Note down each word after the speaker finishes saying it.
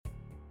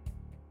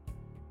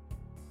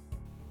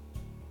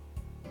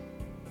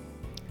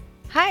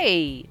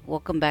Hi,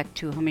 welcome back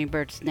to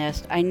Hummingbird's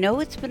Nest. I know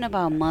it's been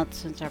about a month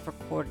since I've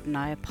recorded, and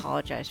I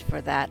apologize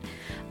for that.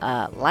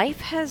 Life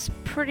has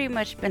pretty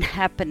much been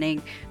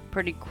happening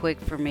pretty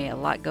quick for me. A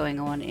lot going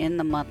on in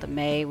the month of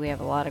May. We have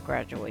a lot of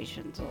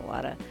graduations, a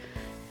lot of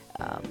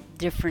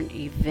different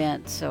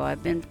events. So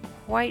I've been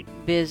quite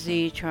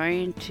busy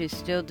trying to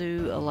still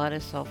do a lot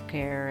of self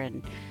care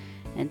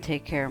and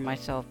take care of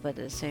myself, but at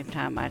the same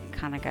time, I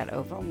kind of got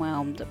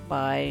overwhelmed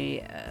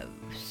by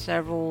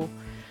several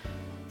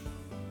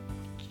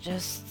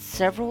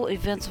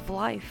events of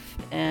life.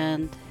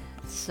 And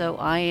so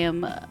I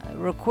am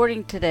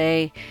recording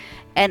today.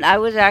 And I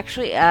was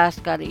actually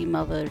got an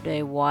email the other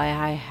day why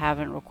I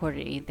haven't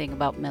recorded anything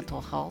about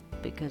mental health,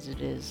 because it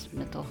is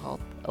Mental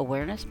Health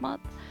Awareness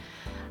Month.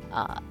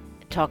 Uh,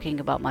 Talking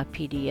about my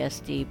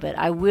PTSD, but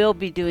I will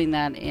be doing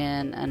that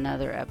in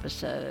another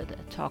episode,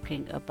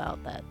 talking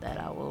about that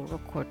I will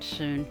record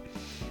soon.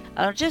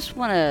 I just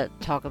want to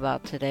talk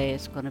about today,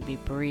 it's going to be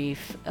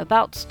brief,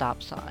 about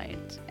stop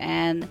signs.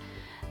 And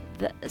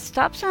the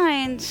stop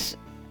signs,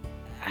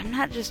 I'm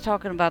not just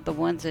talking about the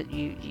ones that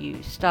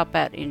you stop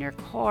at in your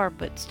car,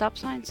 but stop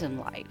signs in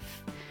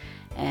life.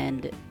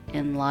 And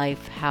in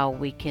life, how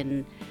we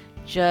can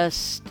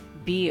just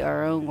be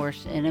our own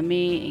worst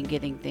enemy in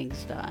getting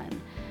things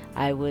done.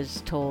 I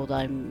was told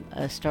I'm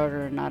a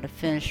starter and not a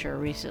finisher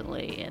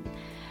recently, and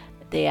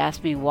they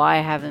asked me why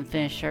I haven't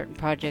finished certain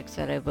projects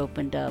that I've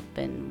opened up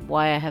and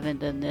why I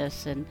haven't done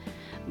this. And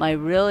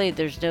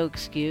there's no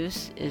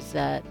excuse, is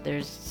that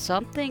there's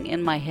something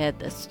in my head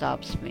that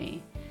stops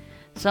me.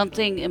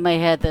 Something in my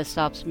head that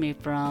stops me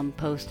from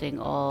posting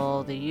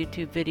all the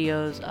YouTube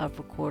videos I've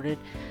recorded,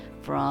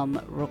 from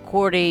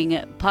recording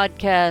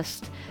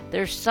podcasts.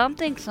 There's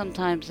something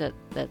sometimes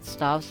that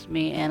stops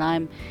me, and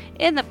I'm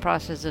in the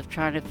process of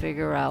trying to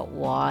figure out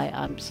why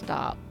I'm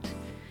stopped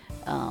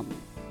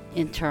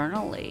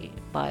internally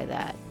by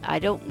that. I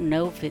don't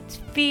know if it's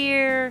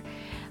fear.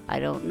 I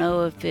don't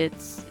know if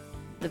it's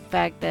the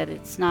fact that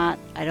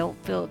I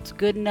don't feel it's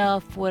good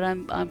enough what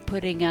I'm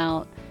putting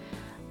out.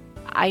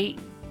 I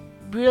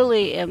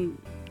really am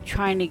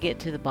trying to get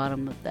to the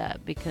bottom of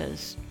that,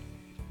 because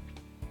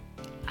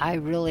I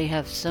really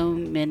have so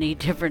many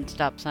different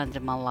stop signs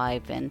in my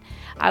life, and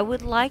I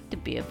would like to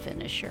be a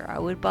finisher. I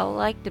would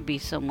like to be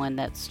someone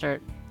that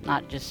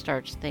not just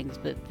starts things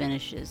but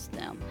finishes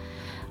them.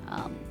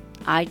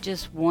 I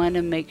just want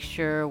to make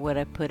sure what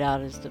I put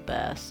out is the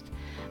best.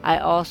 I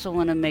also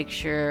want to make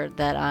sure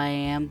that I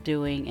am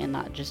doing and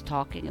not just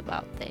talking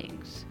about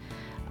things.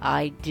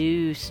 I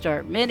do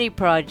start many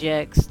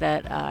projects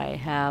that I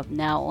have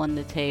now on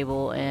the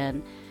table,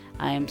 and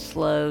I am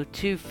slow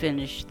to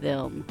finish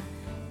them.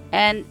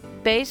 And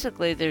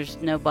basically,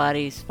 there's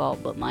nobody's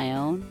fault but my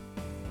own.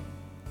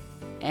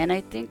 And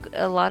I think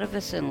a lot of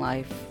us in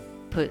life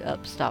put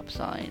up stop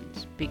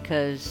signs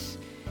because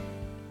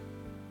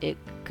it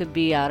could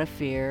be out of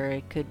fear.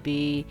 It could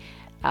be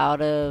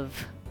out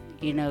of,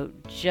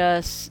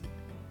 just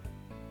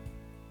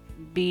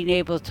being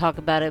able to talk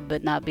about it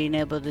but not being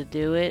able to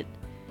do it.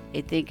 I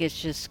think it's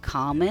just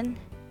common.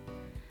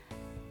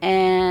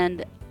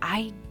 And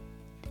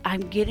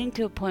I'm getting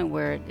to a point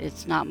where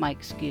it's not my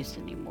excuse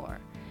anymore.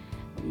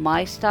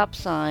 My stop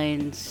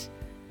signs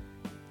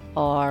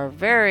are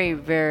very,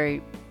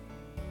 very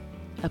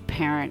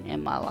apparent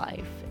in my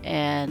life,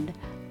 and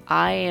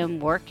I am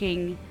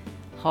working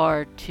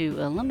hard to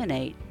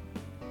eliminate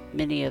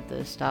many of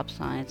those stop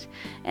signs.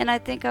 And I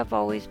think I've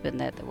always been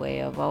that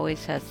way. I've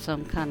always had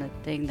some kind of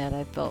thing that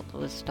I felt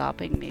was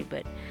stopping me,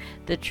 but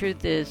the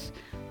truth is,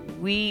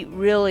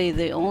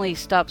 the only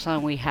stop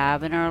sign we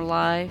have in our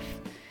life,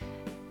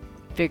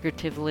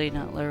 figuratively,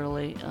 not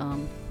literally,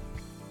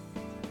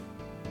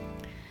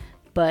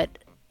 but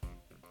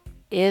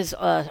is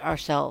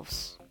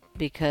ourselves,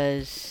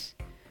 because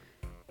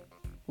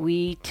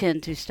we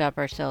tend to stop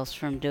ourselves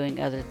from doing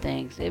other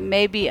things. It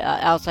may be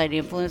outside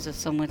influence of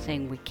someone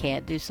saying we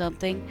can't do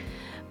something,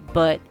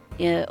 but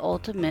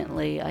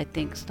ultimately I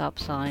think stop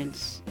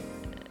signs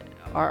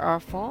are our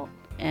fault,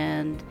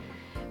 and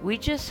we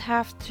just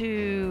have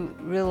to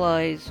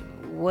realize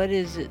what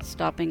is it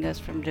stopping us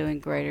from doing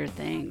greater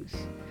things.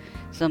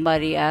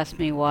 Somebody asked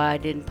me why I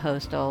didn't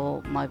post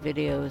all my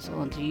videos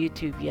onto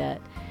YouTube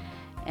yet.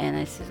 And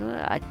I said,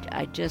 well,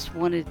 I just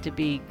wanted to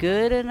be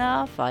good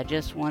enough. I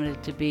just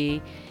wanted to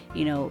be,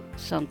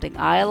 something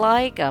I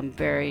like. I'm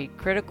very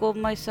critical of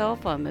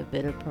myself. I'm a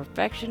bit of a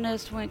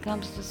perfectionist when it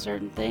comes to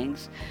certain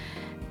things.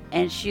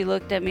 And she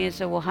looked at me and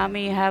said, well, how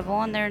many you have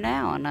on there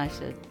now? And I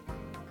said,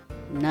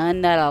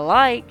 none that I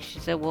like. She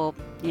said, well,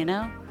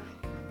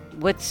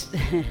 what's,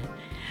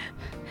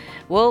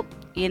 well,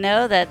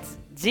 that's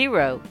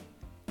zero.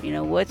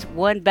 What's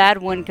one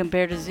bad one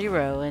compared to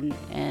zero?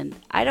 And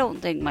I don't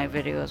think my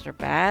videos are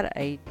bad.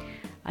 I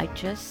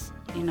just,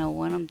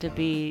 want them to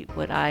be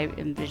what I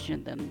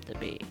envision them to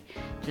be.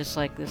 Just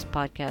like this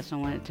podcast, I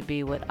want it to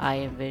be what I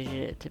envision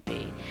it to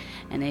be.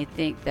 And I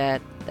think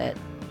that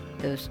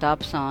those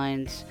stop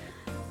signs,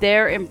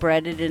 they're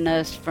embedded in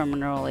us from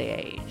an early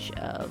age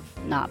of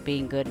not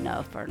being good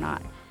enough, or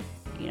not,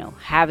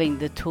 having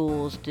the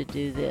tools to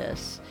do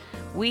this.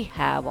 We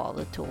have all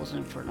the tools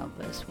in front of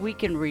us. We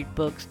can read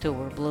books till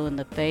we're blue in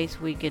the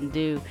face. We can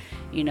do,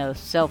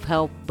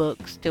 self-help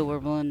books till we're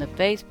blue in the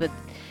face, but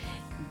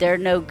they're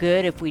no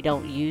good if we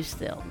don't use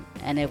them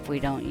and if we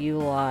don't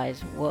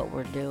utilize what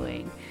we're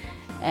doing.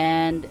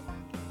 And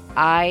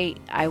I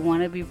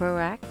want to be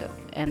proactive,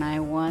 and I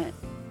want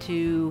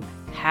to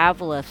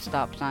have less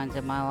stop signs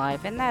in my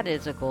life, and that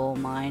is a goal of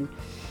mine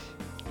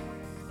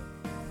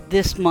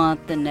this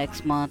month and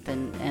next month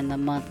and the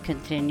month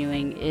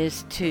continuing,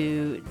 is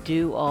to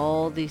do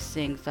all these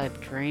things I've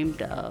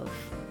dreamed of,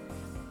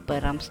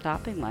 but I'm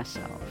stopping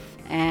myself.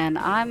 And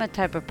I'm a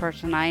type of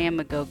person, I am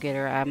a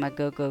go-getter, I'm a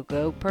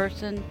go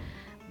person,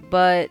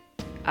 but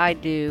I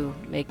do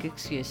make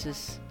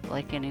excuses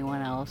like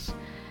anyone else.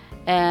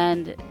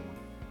 And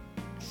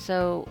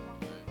so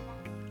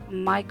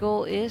my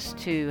goal is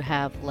to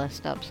have less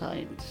stop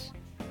signs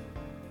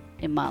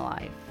in my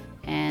life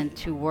and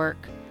to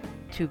work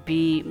to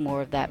be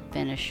more of that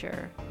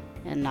finisher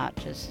and not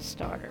just a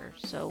starter.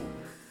 So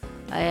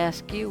I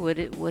ask you, what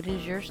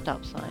is your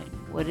stop sign?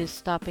 What is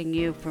stopping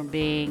you from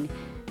being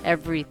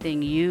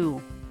everything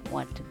you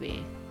want to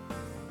be?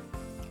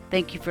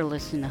 Thank you for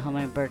listening to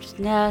Hummingbird's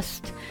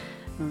Nest.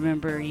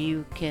 Remember,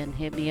 you can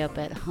hit me up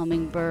at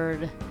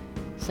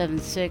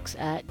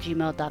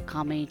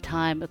hummingBird76@gmail.com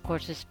anytime. Of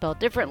course, it's spelled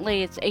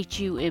differently. It's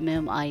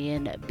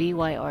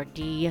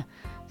HUMMINBYRD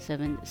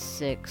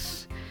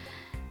 76.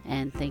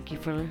 And thank you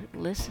for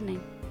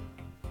listening.